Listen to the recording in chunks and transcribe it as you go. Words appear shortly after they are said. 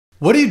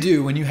What do you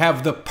do when you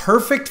have the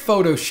perfect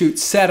photo shoot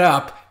set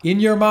up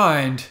in your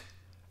mind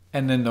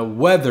and then the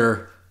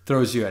weather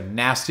throws you a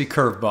nasty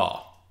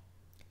curveball?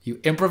 You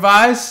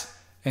improvise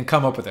and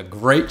come up with a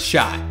great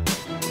shot.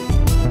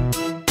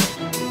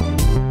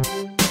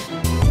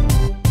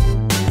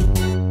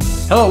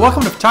 Hello,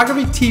 welcome to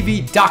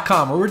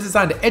PhotographyTV.com, where we're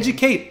designed to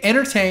educate,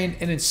 entertain,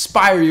 and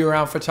inspire you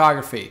around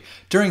photography.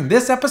 During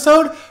this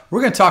episode,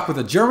 we're going to talk with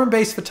a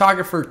German-based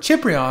photographer,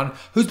 Ciprian,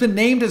 who's been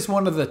named as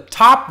one of the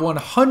top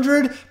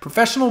 100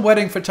 professional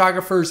wedding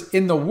photographers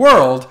in the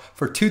world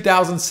for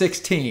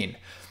 2016.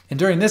 And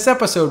during this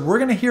episode, we're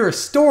going to hear a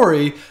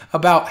story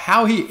about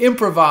how he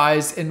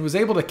improvised and was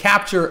able to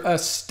capture a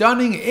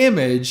stunning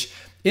image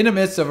in the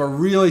midst of a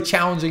really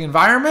challenging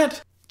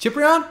environment.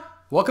 Ciprian,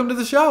 welcome to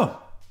the show.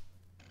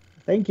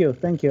 Thank you.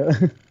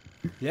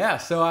 Yeah,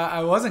 so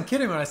I wasn't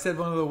kidding when I said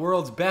one of the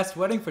world's best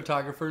wedding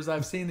photographers.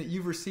 I've seen that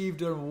you've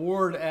received an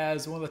award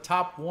as one of the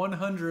top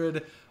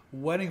 100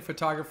 wedding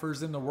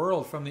photographers in the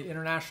world from the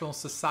International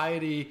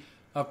Society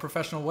of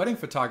Professional Wedding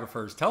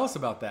Photographers. Tell us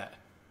about that.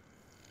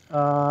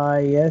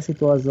 Yes, it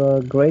was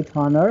a great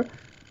honor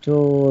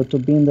to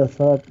be in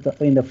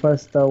the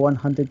first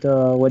 100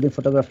 wedding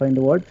photographer in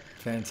the world.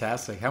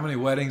 Fantastic. How many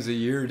weddings a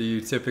year do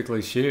you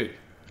typically shoot?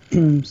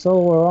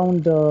 So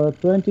around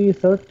 20,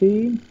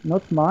 30,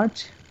 not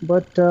much,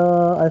 but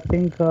I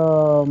think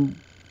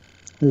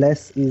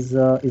less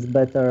is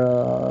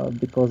better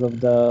because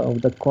of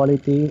the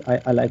quality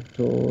I like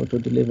to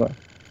deliver.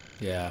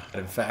 Yeah,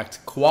 in fact,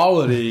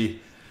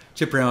 quality,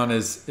 Ciprian,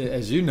 is,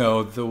 as you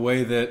know, the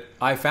way that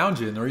I found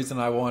you, and the reason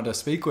I wanted to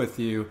speak with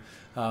you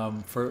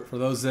for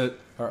those that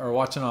are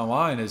watching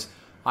online is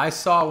I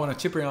saw one of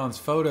Ciprian's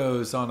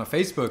photos on a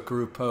Facebook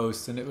group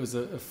post, and it was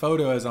a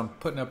photo, as I'll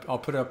put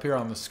it up here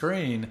on the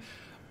screen,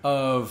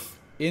 of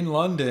in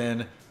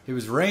London. It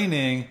was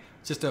raining,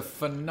 just a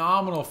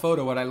phenomenal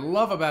photo. What I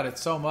love about it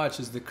so much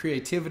is the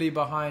creativity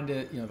behind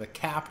it, the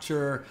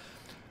capture.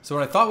 So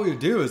what I thought we would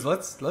do is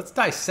let's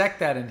dissect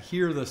that and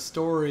hear the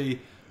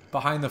story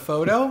behind the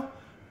photo.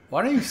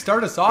 Why don't you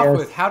start us off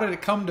with how did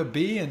it come to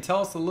be, and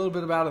tell us a little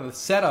bit about the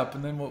setup,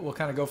 and then we'll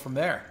kind of go from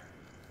there.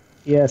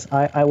 Yes,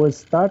 I will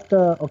start.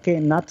 Okay,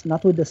 not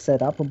with the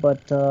setup,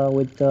 but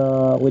with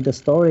the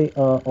story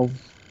of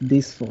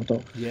this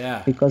photo.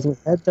 Yeah. Because we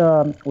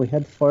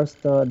had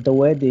first the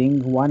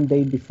wedding one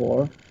day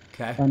before.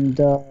 Okay. And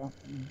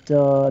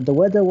the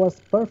weather was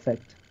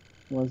perfect.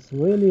 Was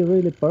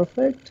really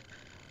perfect.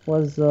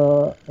 Was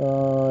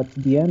at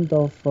the end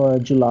of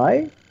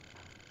July.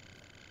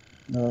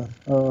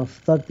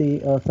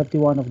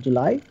 31 of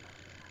July,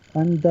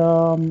 and.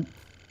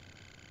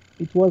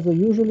 It was a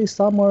usually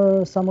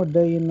summer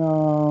day in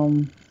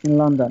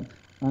London,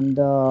 and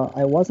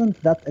I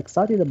wasn't that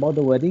excited about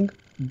the wedding,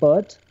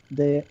 but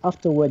the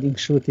after wedding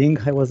shooting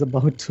I was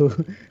about to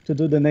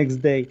do the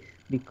next day,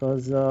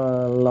 because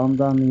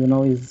London,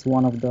 is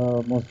one of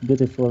the most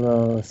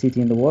beautiful city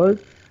in the world,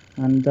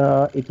 and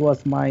it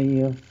was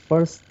my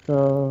first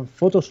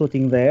photo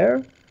shooting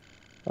there.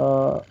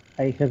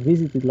 I have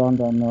visited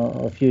London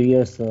a few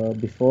years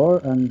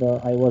before, and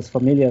I was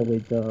familiar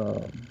with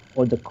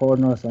all the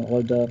corners and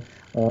all the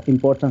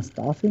important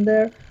stuff in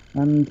there,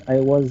 and I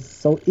was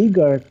so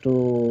eager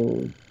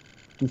to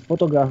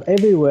photograph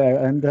everywhere,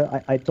 and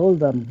I told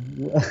them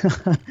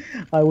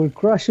I will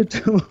crush it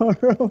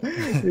tomorrow.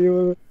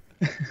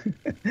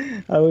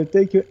 I will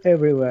take you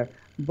everywhere,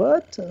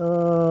 but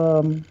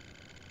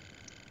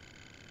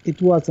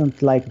it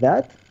wasn't like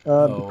that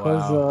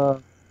because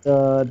wow.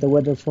 The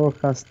weather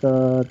forecast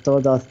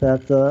told us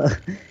that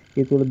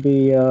it will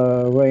be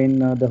rain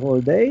the whole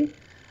day.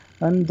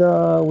 And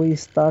we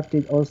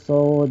started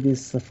also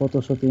this photo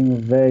shooting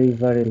very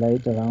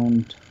late,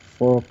 around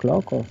 4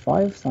 o'clock or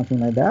 5, something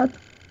like that.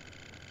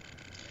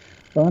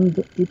 And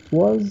it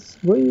was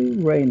really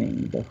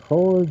raining. The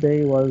whole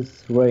day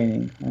was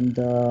raining. And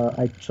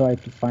I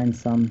tried to find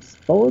some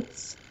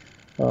spots,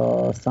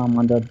 some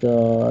under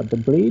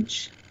the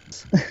bridge.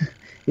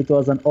 It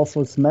was an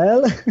awful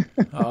smell.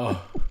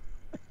 Oh.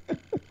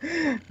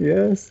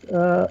 Yes,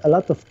 a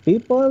lot of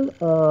people.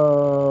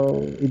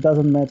 It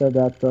doesn't matter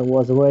that it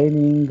was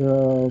raining,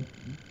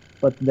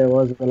 but there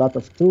was a lot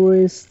of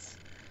tourists,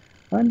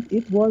 and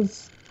it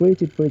was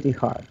pretty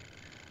hard.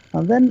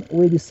 And then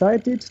we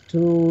decided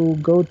to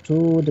go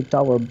to the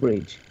Tower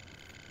Bridge.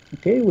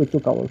 Okay, we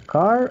took our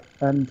car,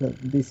 and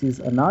this is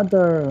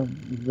another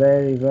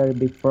very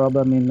big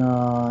problem in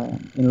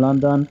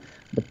London.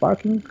 The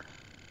parking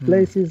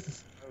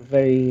places are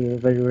very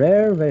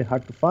rare, very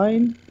hard to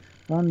find,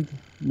 and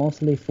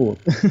mostly full.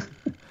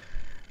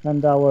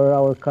 And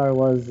our car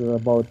was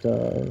about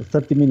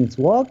 30 minutes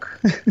walk.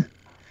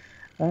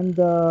 And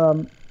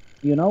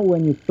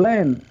when you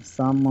plan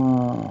some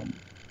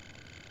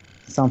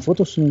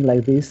photo shooting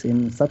like this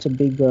in such a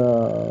big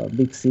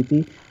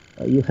city,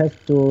 you have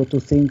to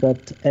think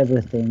at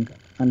everything,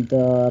 and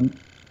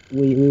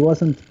we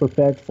wasn't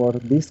prepared for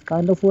this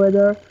kind of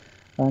weather,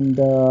 and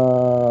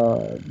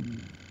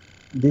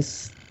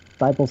this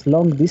type of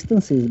long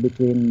distances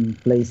between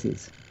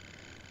places.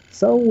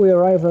 So we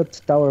arrived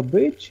at Tower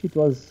Bridge. It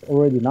was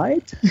already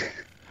night.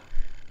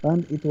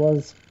 and it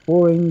was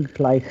pouring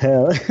like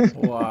hell.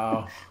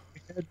 Wow.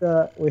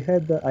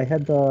 I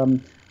had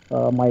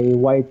my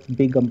white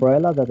big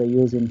umbrella that I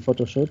use in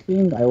photo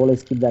shooting. I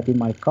always keep that in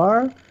my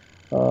car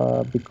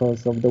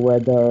because of the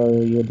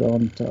weather. You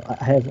don't.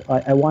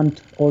 I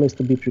want always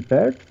to be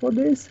prepared for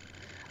this.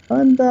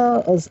 And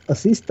as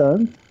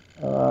assistant,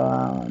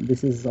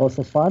 this is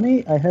also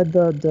funny. I had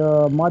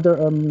the mother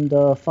and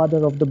the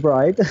father of the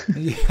bride.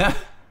 Yeah.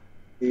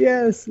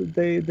 Yes,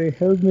 they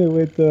helped me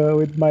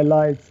with my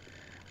lights.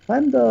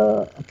 And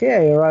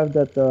okay,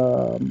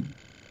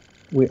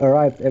 we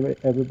arrived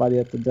everybody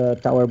at the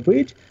Tower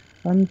Bridge,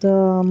 and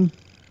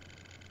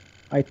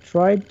I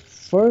tried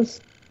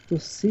first to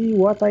see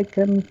what I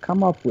can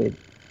come up with.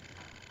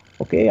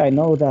 Okay, I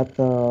know that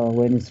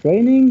when it's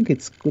raining,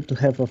 it's good to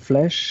have a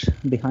flash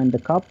behind the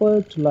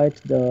couple to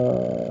light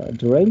the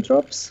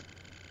raindrops.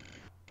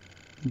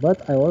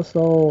 But I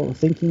also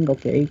thinking,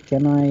 okay,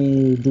 can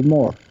I do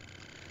more?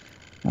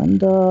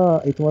 And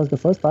it was the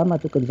first time I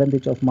took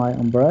advantage of my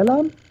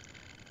umbrella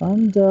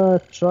and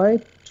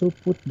tried to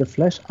put the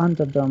flash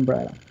under the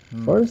umbrella.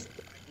 First,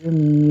 I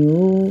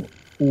knew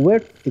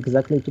where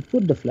exactly to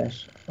put the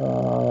flash.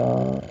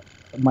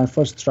 My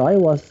first try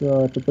was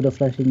to put the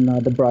flash in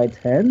the bride's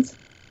hands,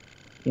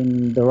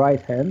 in the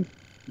right hand,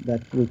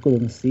 that we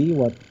couldn't see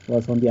what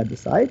was on the other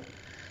side.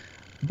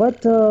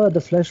 But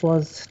the flash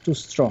was too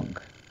strong.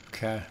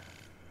 Okay.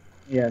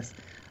 Yes.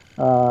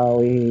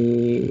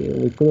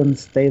 We couldn't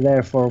stay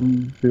there for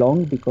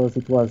long because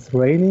it was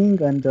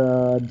raining, and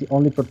the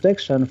only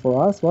protection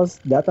for us was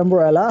that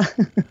umbrella.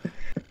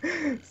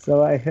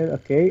 So I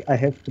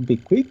have to be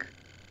quick,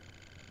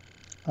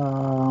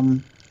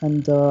 and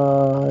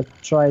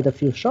tried a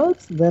few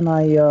shots. Then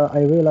I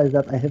realized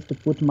that I have to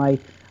put my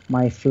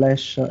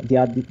flash,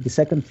 the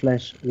second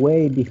flash,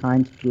 way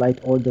behind to light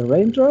all the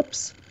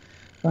raindrops,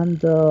 and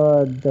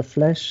the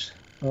flash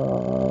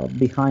under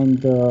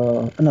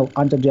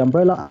the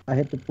umbrella I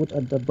had to put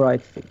at the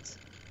bright feet,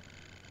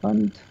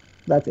 and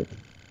that's it.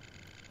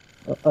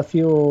 A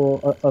few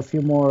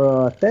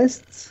more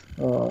tests.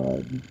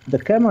 The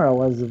camera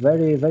was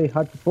very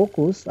hard to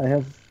focus.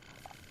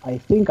 I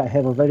think I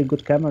have a very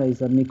good camera.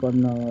 It's a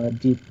Nikon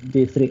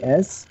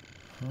D3S,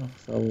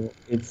 so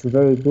it's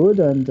very good,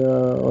 and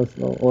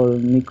also all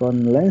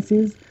Nikon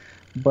lenses.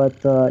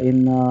 But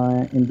in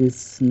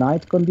this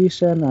night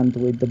condition and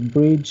with the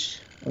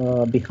bridge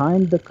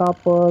behind the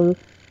couple,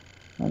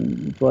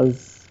 and it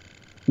was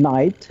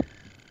night.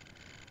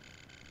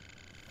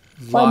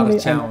 A lot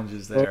of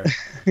challenges there.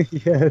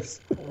 Yes.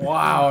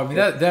 Wow. I mean,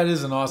 that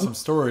is an awesome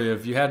story.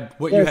 If you had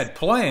what you had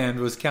planned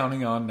was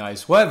counting on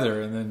nice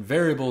weather, and then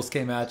variables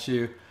came at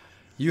you.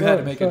 You had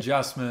to make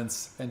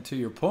adjustments, and to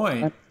your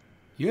point,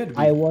 you had to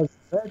be. I was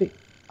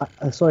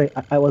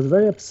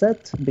very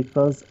upset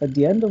because at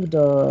the end of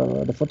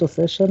the photo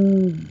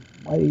session,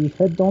 I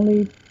had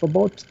only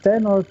about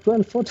 10 or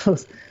 12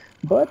 photos.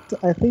 But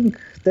I think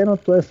 10 or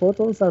 12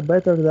 photos are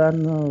better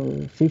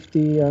than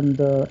 50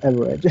 and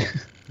average.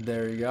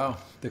 There you go.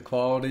 The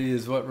quality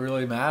is what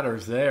really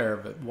matters there.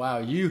 But wow,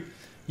 you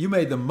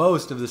made the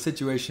most of the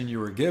situation you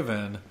were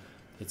given.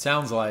 It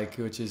sounds like,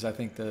 which is I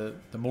think the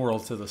moral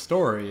to the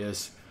story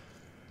is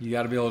you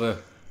got to be able to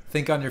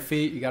think on your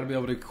feet. You got to be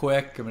able to be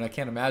quick. I mean, I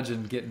can't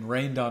imagine getting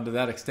rained on to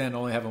that extent,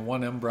 only having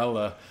one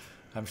umbrella.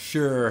 I'm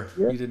sure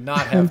you did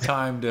not have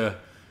time to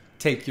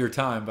take your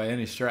time by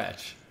any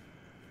stretch.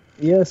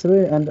 Yes,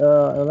 really, and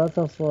a lot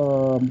of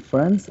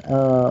friends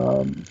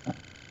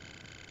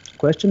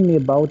questioned me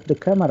about the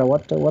camera.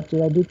 What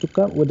did I do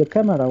with the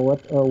camera?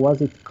 What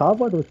was it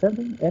covered with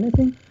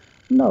anything?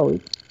 No,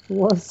 it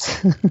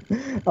was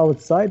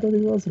outside and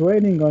it was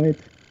raining on it.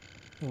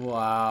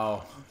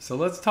 Wow. So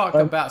let's talk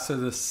about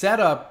the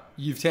setup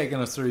you've taken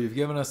us through. You've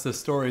given us the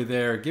story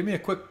there. Give me a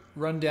quick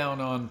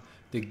rundown on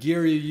the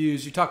gear you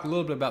use. You talked a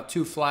little bit about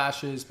 2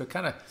 flashes, but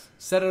kind of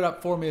set it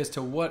up for me as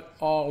to what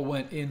all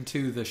went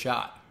into the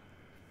shot.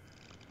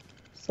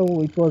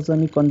 So it was a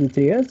Nikon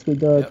D3S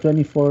with a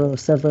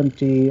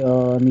 2470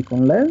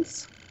 Nikon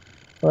lens.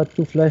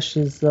 2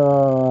 flashes.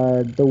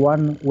 The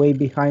one way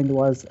behind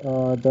was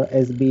the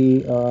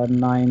SB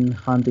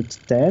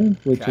 910,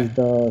 which is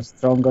the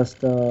strongest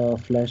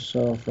flash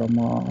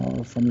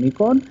from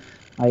Nikon.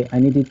 I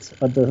needed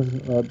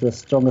the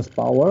strongest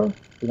power,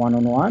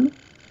 1-on-1,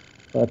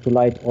 to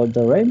light all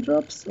the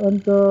raindrops,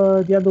 and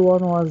the other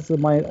one was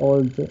my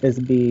old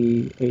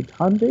SB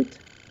 800,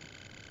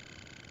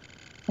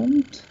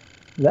 and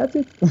that's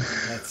it.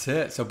 That's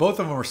it. So both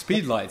of them were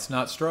speed lights,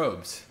 not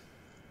strobes.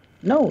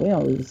 No,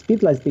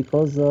 speed lights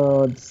because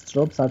the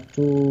strobes are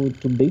too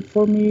big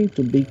for me,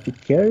 too big to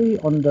carry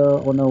on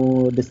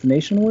a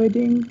destination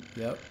wedding.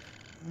 Yep.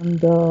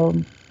 And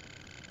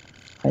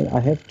I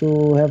have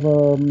to have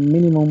a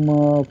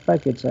minimum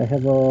package. I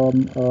have a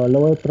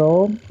Lower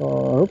Pro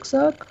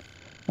rucksack,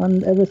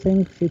 and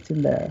everything fits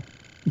in there.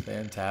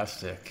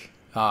 Fantastic.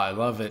 I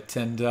love it.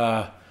 And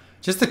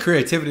just the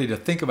creativity to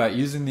think about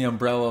using the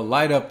umbrella,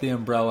 light up the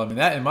umbrella. I mean,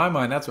 that in my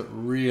mind, that's what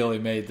really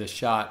made the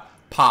shot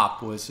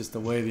pop was just the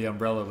way the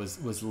umbrella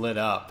was lit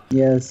up.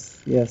 Yes,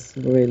 yes,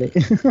 really.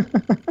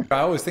 I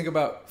always think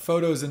about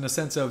photos in the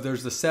sense of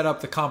there's the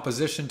setup, the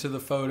composition to the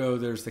photo,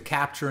 there's the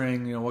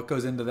capturing, you know, what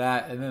goes into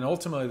that, and then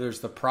ultimately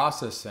there's the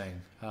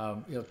processing.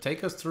 You know,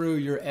 take us through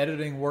your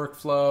editing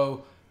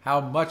workflow. How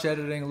much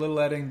editing, little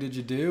editing did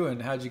you do,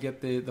 and how'd you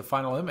get the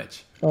final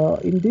image?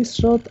 In this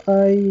shot,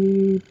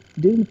 I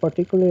didn't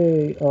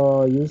particularly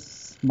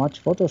use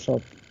much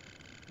Photoshop.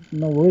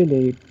 No,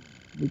 really.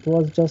 It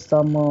was just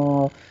some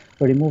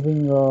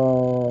removing.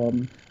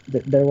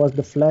 There was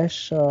the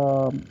flash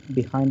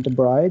behind the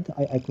bride.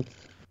 I could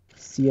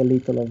see a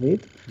little of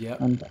it,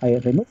 Yep. and I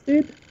removed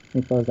it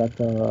because that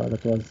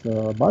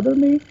was bother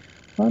me.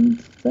 And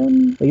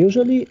then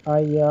usually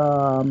I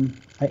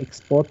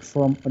export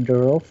from the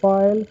raw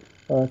file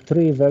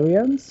three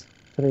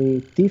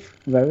TIFF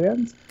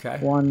variants. Okay.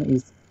 One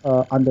is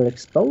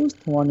underexposed,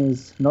 one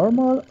is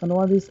normal, and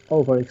one is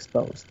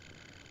overexposed.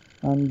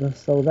 And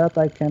so that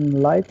I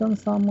can lighten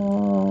some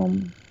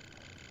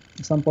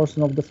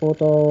portion of the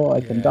photo.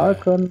 I can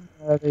darken.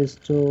 It's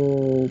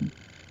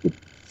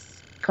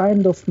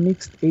kind of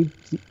mixed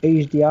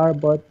HDR,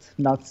 but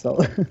not so.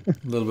 A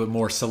little bit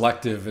more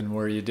selective in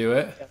where you do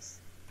it. Yes.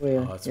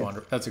 Well, That's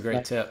wonderful. That's a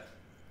great tip.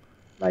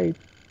 Like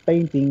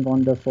painting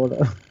on the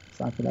photo,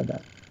 something like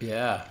that.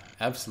 Yeah,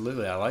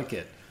 absolutely. I like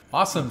it.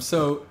 Awesome.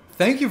 So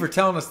thank you for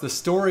telling us the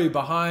story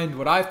behind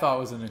what I thought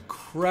was an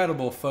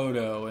incredible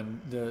photo,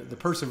 and the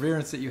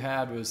perseverance that you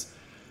had was,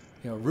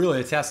 you know, really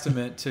a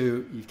testament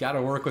to you've got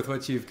to work with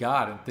what you've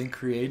got and think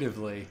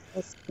creatively.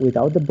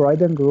 Without the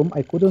bride and groom,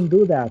 I couldn't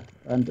do that,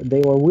 and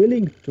they were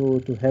willing to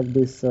have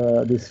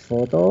this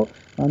photo,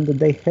 and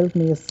they helped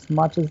me as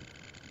much as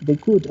they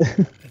could.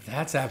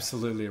 That's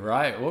absolutely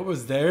right. What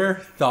was their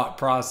thought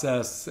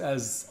process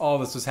as all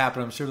this was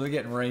happening? I'm sure they're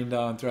getting rained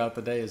on throughout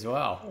the day as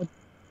well.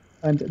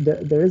 And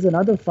there is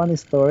another funny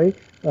story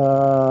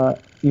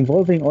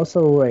involving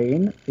also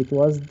rain. It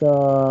was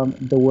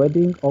the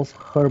wedding of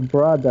her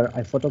brother.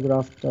 I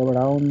photographed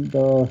around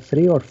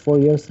 3 or 4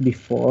 years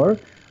before,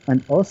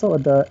 and also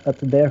at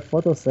their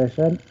photo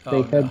session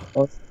they had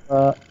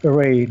also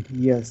rain.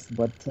 Yes,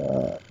 but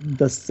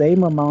the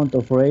same amount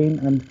of rain,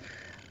 and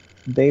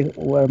they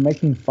were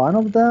making fun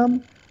of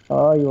them.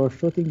 Oh, you were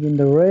shooting in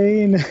the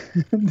rain.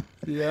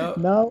 Yeah.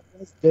 Now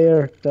it's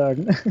their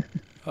turn.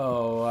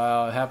 Oh,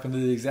 wow. It happened to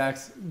the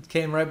exact,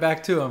 came right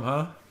back to him,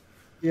 huh?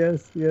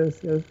 Yes.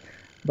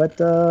 But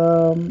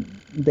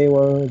they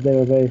were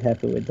very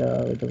happy with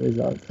the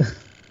result.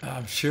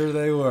 I'm sure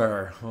they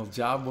were. Well,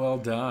 job well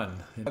done.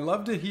 I'd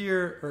love to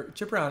hear, or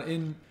Ciprian,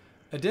 in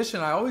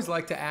addition, I always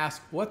like to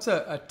ask, what's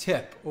a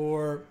tip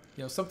or,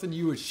 you know, something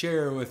you would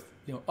share with,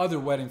 you know, other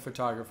wedding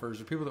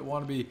photographers or people that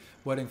want to be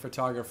wedding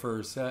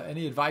photographers?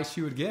 Any advice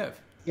you would give?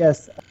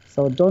 Yes.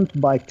 So don't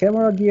buy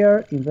camera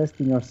gear, invest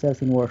in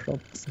yourself in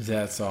workshops.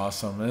 That's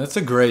awesome. And it's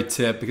a great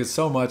tip because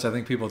so much I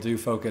think people do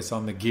focus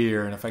on the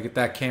gear. And if I get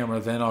that camera,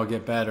 then I'll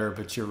get better.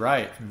 But you're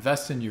right.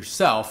 Invest in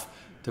yourself,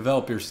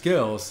 develop your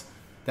skills.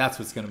 That's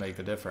what's going to make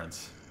the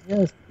difference.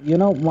 Yes. You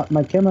know,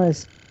 my camera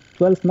is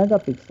 12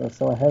 megapixels.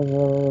 So I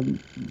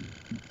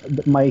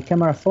have, my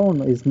camera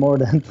phone is more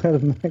than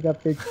 12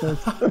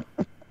 megapixels.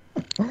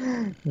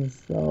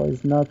 So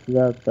it's not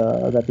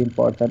that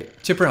important.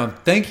 Ciprian,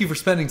 thank you for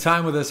spending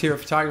time with us here at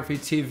Photography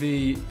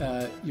TV.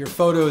 Your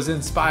photo is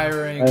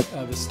inspiring.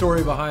 The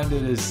story behind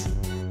it is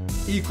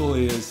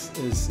equally as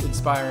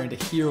inspiring to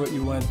hear what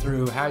you went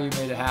through, how you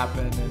made it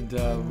happen, and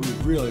we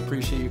really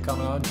appreciate you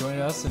coming on,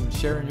 joining us, and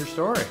sharing your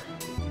story.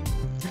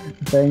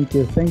 Thank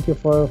you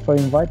for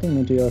inviting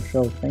me to your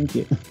show. Thank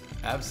you.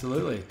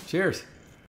 Absolutely. Cheers.